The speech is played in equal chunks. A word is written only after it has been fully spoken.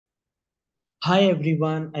Hi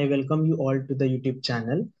everyone, I welcome you all to the YouTube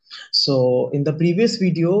channel. So in the previous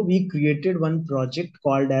video, we created one project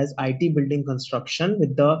called as IT building construction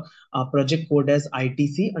with the project code as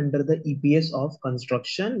ITC under the EPS of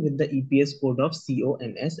construction with the EPS code of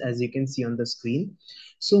CONS as you can see on the screen.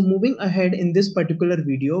 So moving ahead in this particular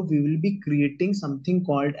video, we will be creating something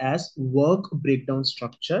called as work breakdown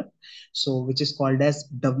structure. So which is called as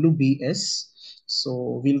WBS.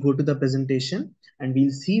 So we'll go to the presentation and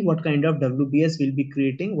we'll see what kind of WBS we'll be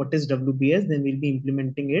creating. What is WBS? Then we'll be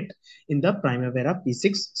implementing it in the Primavera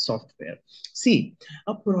P6 software. See,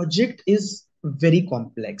 a project is very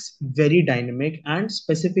complex, very dynamic, and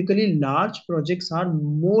specifically large projects are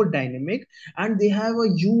more dynamic and they have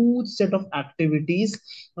a huge set of activities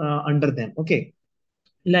under them. Okay,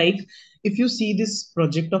 like if you see this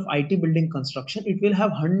project of IT building construction, it will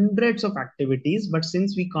have hundreds of activities, but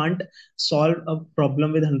since we can't solve a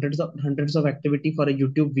problem with hundreds of activity for a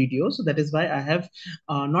YouTube video, so that is why I have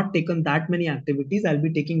not taken that many activities. I'll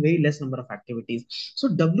be taking very less number of activities. So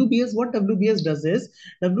WBS, what WBS does is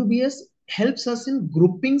WBS helps us in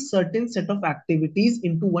grouping certain set of activities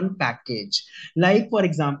into one package. Like for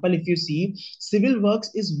example, if you see, civil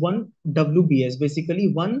works is one WBS,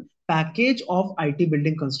 basically one package of IT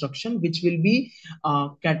building construction, which will be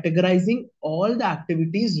categorizing all the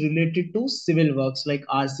activities related to civil works like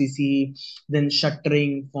RCC, then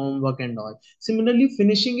shuttering, form work, and all. Similarly,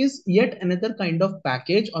 finishing is yet another kind of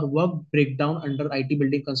package or work breakdown under IT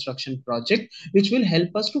building construction project, which will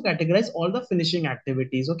help us to categorize all the finishing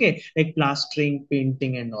activities, okay, like plastering,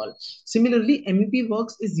 painting, and all. Similarly, MEP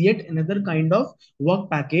works is yet another kind of work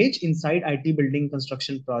package inside IT building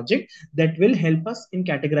construction project that will help us in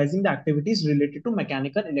categorizing the activities related to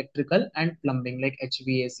mechanical, electrical, and plumbing like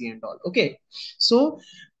HVAC and all. Okay, so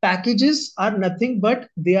packages are nothing but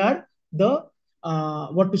they are the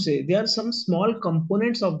what to say, they are some small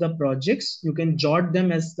components of the projects. You can jot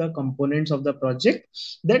them as the components of the project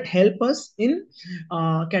that help us in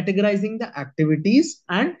categorizing the activities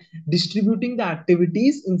and distributing the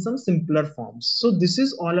activities in some simpler forms. So this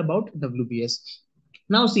is all about WBS.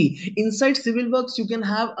 Now see, inside civil works, you can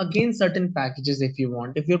have again certain packages if you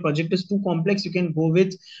want. If your project is too complex, you can go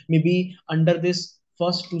with maybe under this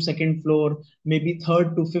first to second floor, maybe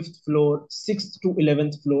third to fifth floor, sixth to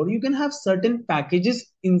 11th floor. You can have certain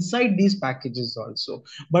packages inside these packages also.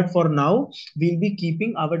 But for now, we'll be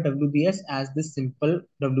keeping our WBS as this simple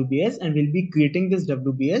WBS and we'll be creating this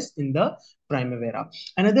WBS in the Primavera.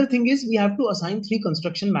 Another thing is we have to assign 3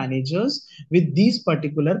 construction managers with these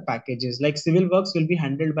particular packages. Like civil works will be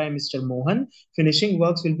handled by Mr. Mohan, finishing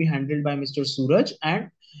works will be handled by Mr. Suraj, and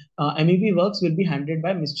MEP works will be handled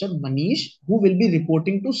by Mr. Manish, who will be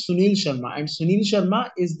reporting to Sunil Sharma. And Sunil Sharma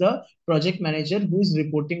is the project manager who is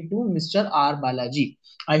reporting to Mr. R. Balaji.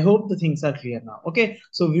 I hope the things are clear now. Okay,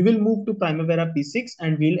 so we will move to Primavera P6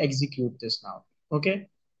 and we'll execute this now. Okay.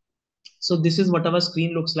 So this is what our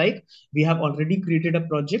screen looks like. We have already created a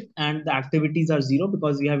project and the activities are 0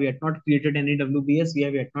 because we have yet not created any WBS. We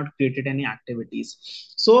have yet not created any activities.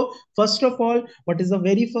 So first of all, what is the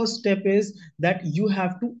very first step is that you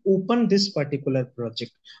have to open this particular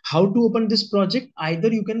project. How to open this project?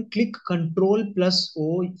 Either you can click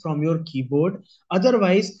Ctrl+O from your keyboard.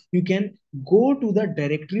 Otherwise, you can go to the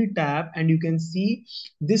directory tab and you can see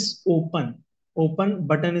this open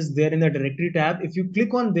button is there in the directory tab. If you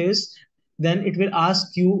click on this, then it will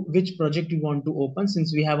ask you which project you want to open.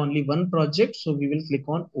 Since we have only one project, so we will click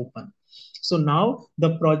on open. So now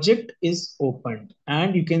the project is opened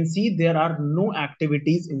and you can see there are no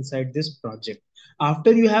activities inside this project.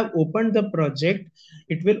 After you have opened the project,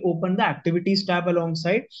 it will open the activities tab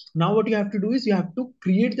alongside. Now what you have to do is you have to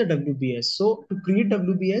create the WBS. So to create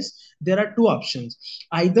WBS, there are 2 options.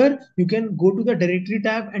 Either you can go to the directory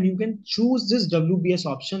tab and you can choose this WBS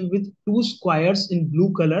option with 2 squares in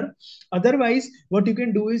blue color. Otherwise, what you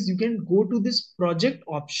can do is you can go to this project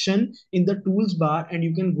option in the tools bar and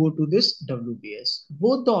you can go to this WBS.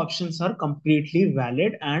 Both the options are completely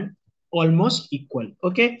valid and almost equal.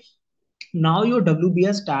 Okay. Now your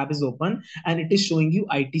WBS tab is open and it is showing you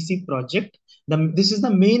ITC project. This is the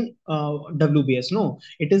main WBS. No,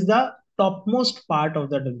 it is the topmost part of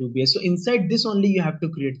the WBS. So inside this only you have to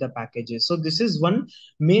create the packages. So this is one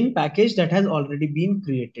main package that has already been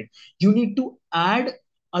created. You need to add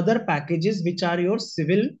other packages which are your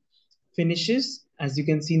civil finishes, as you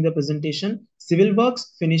can see in the presentation, civil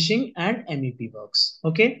works, finishing, and MEP works.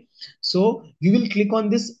 Okay, so we will click on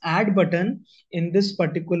this add button in this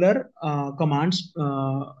particular commands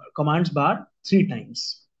bar 3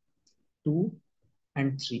 times, 2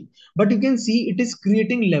 and 3. But you can see it is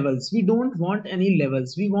creating levels. We don't want any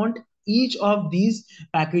levels. We want each of these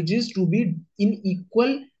packages to be in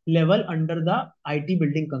equal level under the IT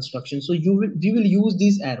building construction. So we will use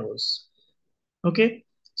these arrows. Okay.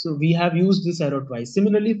 So we have used this arrow twice.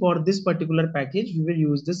 Similarly, for this particular package, we will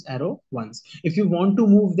use this arrow once. If you want to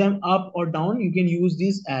move them up or down, you can use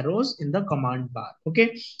these arrows in the command bar.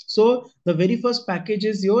 Okay. So the very first package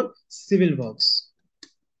is your civil works.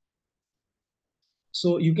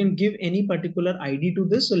 So you can give any particular ID to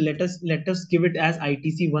this. So let us give it as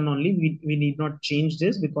ITC1 only. We need not change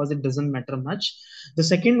this because it doesn't matter much. The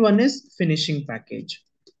second one is finishing package.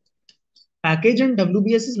 Package and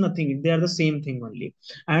WBS is nothing. They are the same thing only.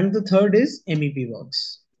 And the third is MEP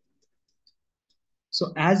works.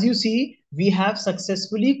 So as you see, we have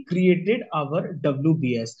successfully created our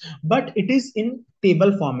WBS, but it is in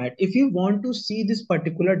table format. If you want to see this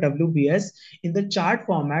particular WBS in the chart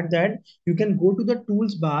format, then you can go to the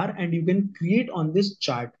tools bar and you can create on this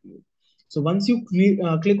chart view. So once you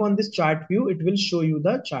click on this chart view, it will show you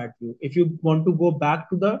the chart view. If you want to go back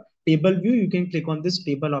to the table view, you can click on this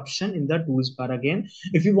table option in the tools bar again.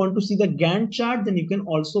 If you want to see the Gantt chart, then you can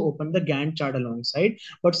also open the Gantt chart alongside.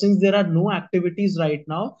 But since there are no activities right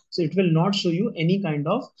now, so it will not show you any kind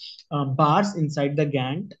of bars inside the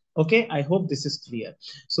Gantt. Okay, I hope this is clear.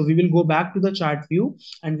 So we will go back to the chart view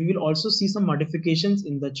and we will also see some modifications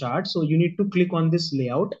in the chart. So you need to click on this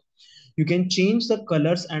layout. You can change the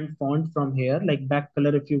colors and font from here, like back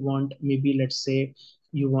color. If you want, maybe let's say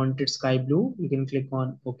you want it sky blue, you can click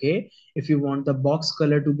on OK. If you want the box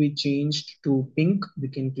color to be changed to pink, we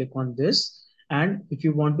can click on this. And if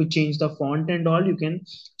you want to change the font and all, you can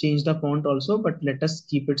change the font also, but let us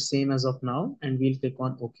keep it same as of now and we'll click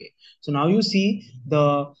on OK. So now you see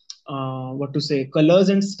the what to say, colors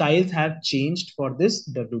and styles have changed for this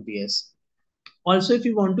WBS. Also, if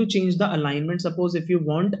you want to change the alignment, suppose if you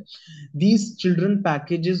want these children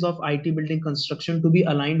packages of IT building construction to be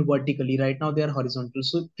aligned vertically, right now they are horizontal.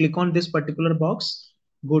 So click on this particular box,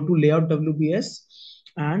 go to layout WBS,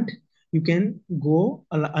 and you can go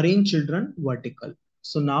arrange children vertical.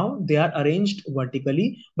 So now they are arranged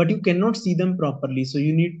vertically, but you cannot see them properly. So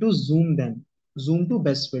you need to zoom them, zoom to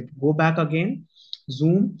best fit, go back again,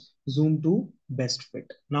 zoom, zoom to best fit.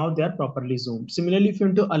 Now they are properly zoomed. Similarly, if you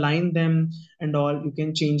want to align them and all, you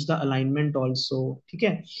can change the alignment also.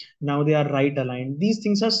 Okay, now they are right aligned. These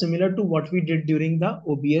things are similar to what we did during the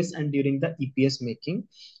OBS and during the EPS making.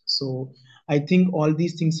 So I think all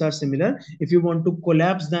these things are similar. If you want to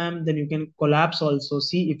collapse them, then you can collapse also.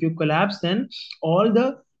 See, if you collapse, then all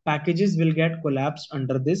the packages will get collapsed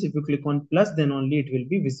under this. If you click on plus, then only it will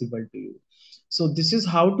be visible to you. So this is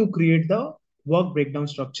how to create the work breakdown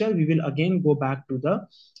structure. We will again go back to the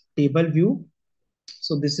table view.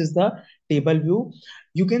 So this is the table view.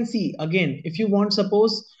 You can see again, if you want,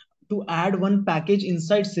 suppose to add one package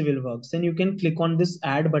inside civil works, then you can click on this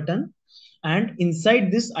add button, and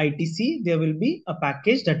inside this ITC there will be a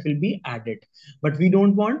package that will be added, but we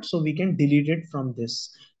don't want, so we can delete it from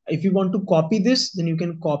this. If you want to copy this, then you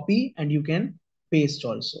can copy and you can paste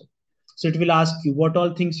also. So it will ask you what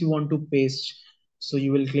all things you want to paste. So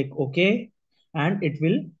you will click OK, and it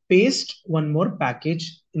will paste one more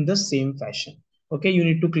package in the same fashion. Okay, you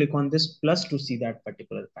need to click on this plus to see that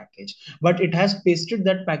particular package, but it has pasted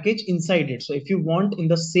that package inside it. So if you want in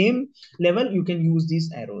the same level, you can use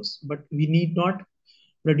these arrows, but we need not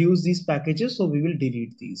produce these packages, so we will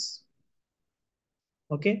delete these.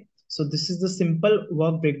 Okay, so this is the simple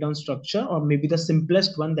work breakdown structure, or maybe the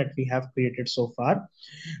simplest one that we have created so far.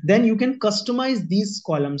 Then you can customize these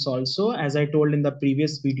columns also. As I told in the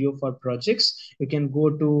previous video, for projects, you can go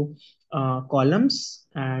to columns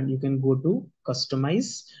and you can go to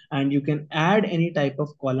customize, and you can add any type of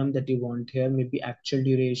column that you want here, maybe actual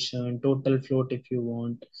duration, total float. If you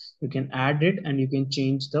want, you can add it, and you can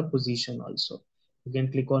change the position also. You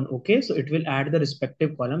can click on OK, so it will add the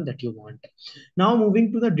respective column that you want. Now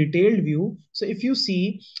moving to the detailed view. So if you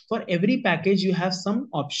see, for every package you have some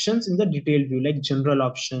options in the detailed view, like general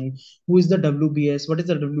option, who is the WBS, what is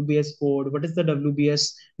the WBS code, what is the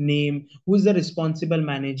WBS name, who is the responsible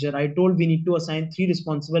manager. I told we need to assign 3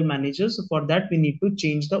 responsible managers. So for that we need to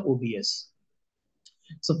change the OBS.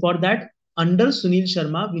 So for that, under Sunil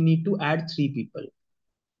Sharma, we need to add 3 people.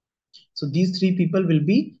 So these 3 people will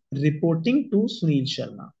be reporting to Sunil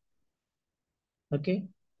Sharma. Okay.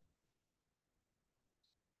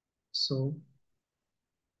 So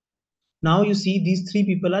now you see these 3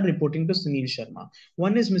 people are reporting to Sunil Sharma.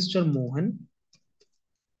 One is Mr. Mohan.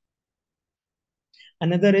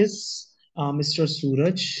 Another is Mr.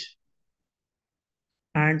 Suraj.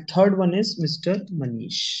 And third one is Mr.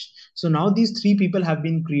 Manish. So now these three people have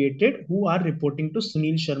been created who are reporting to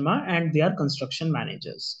Sunil Sharma and they are construction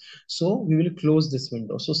managers. So we will close this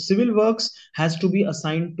window. So civil works has to be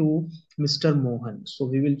assigned to Mr. Mohan. So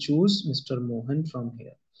we will choose Mr. Mohan from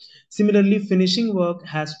here. Similarly, finishing work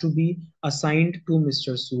has to be assigned to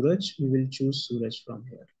Mr. Suraj. We will choose Suraj from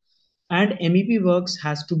here. And MEP works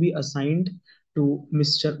has to be assigned to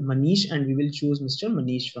Mr. Manish and we will choose Mr.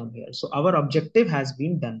 Manish from here. So our objective has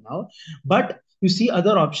been done now, but you see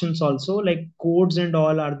other options also like codes and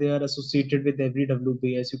all are there associated with every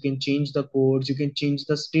WBS. You can change the codes, you can change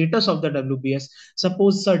the status of the WBS.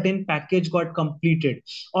 Suppose certain package got completed,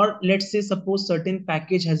 or let's say suppose certain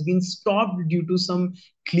package has been stopped due to some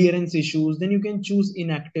clearance issues, then you can choose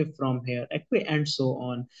inactive from here, okay, and so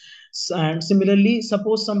on. And similarly,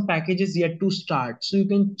 suppose some package is yet to start, so you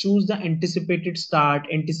can choose the anticipated start,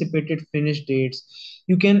 anticipated finish dates.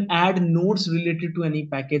 You can add notes related to any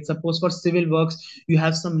package. Suppose for civil works you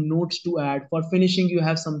have some notes to add, for finishing you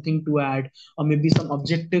have something to add, or maybe some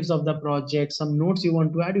objectives of the project, some notes you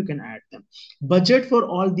want to add, you can add them. Budget for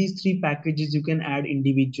all these three packages you can add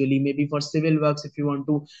individually. Maybe for civil works, if you want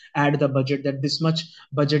to add the budget, that this much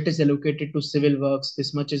budget is allocated to civil works,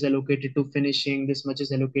 this much is allocated to finishing, this much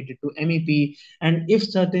is allocated to MEP. And if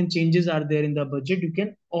certain changes are there in the budget, you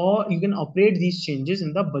can, or you can operate these changes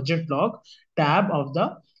in the budget log tab of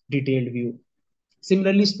the detailed view.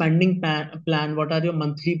 Similarly, spending plan, what are your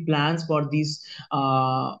monthly plans for these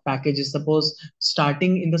packages? Suppose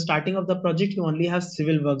starting in the starting of the project you only have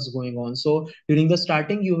civil works going on, so during the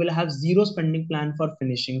starting you will have zero spending plan for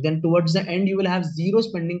finishing, then towards the end you will have zero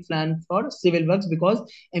spending plan for civil works because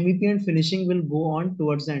MEP and finishing will go on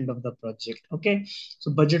towards the end of the project. Okay,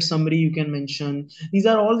 so budget summary you can mention. These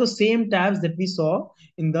are all the same tabs that we saw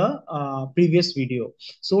in the previous video.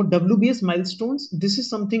 So WBS milestones, this is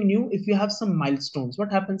something new. If you have some milestones,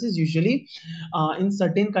 what happens is usually in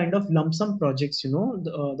certain kind of lump sum projects,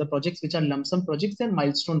 the projects which are lump sum projects and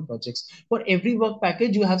milestone projects. For every work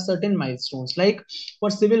package, you have certain milestones. Like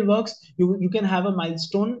for civil works, you can have a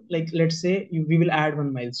milestone. Like let's say we will add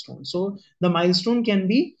one milestone. So the milestone can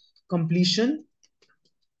be completion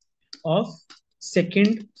of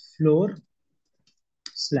second floor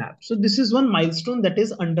slab. So this is one milestone that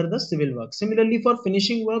is under the civil work. Similarly, for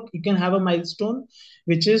finishing work, you can have a milestone,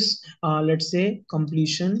 which is, let's say,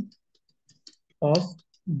 completion of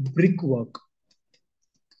brickwork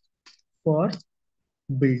for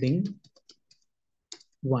building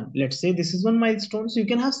one. Let's say this is one milestone. So you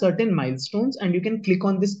can have certain milestones and you can click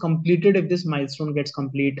on this completed if this milestone gets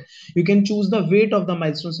complete. You can choose the weight of the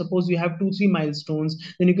milestone. Suppose you have 2 3 milestones,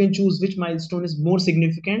 then you can choose which milestone is more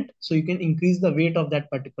significant, so you can increase the weight of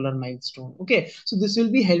that particular milestone. Okay, so this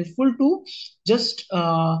will be helpful to just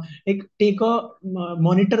like take a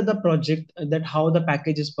monitor the project, that how the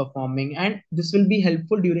package is performing, and this will be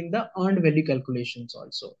helpful during the earned value calculations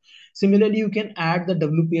also. Similarly, you can add the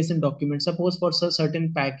WPS in document. Suppose for a certain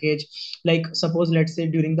package, like suppose let's say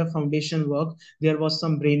during the foundation work, there was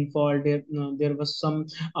some rainfall, there was some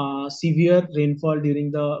severe rainfall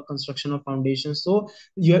during the construction of foundation. So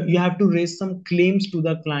you have to raise some claims to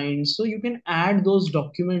the client. So you can add those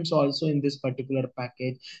documents also in this particular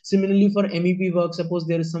package. Similarly, for MEP work, suppose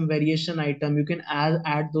there is some variation item, you can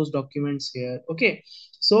add those documents here. Okay,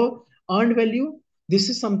 so earned value, this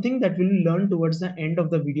is something that we'll learn towards the end of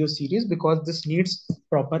the video series because this needs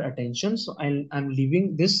proper attention. So I'm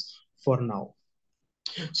leaving this for now.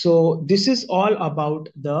 So this is all about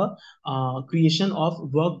the creation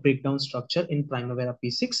of work breakdown structure in Primavera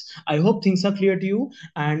P6. I hope things are clear to you,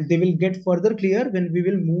 and they will get further clear when we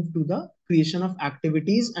will move to the creation of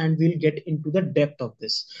activities and we'll get into the depth of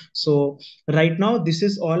this. So right now, this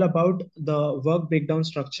is all about the work breakdown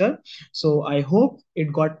structure. So I hope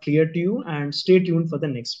it got clear to you, and stay tuned for the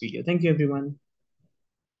next video. Thank you, everyone.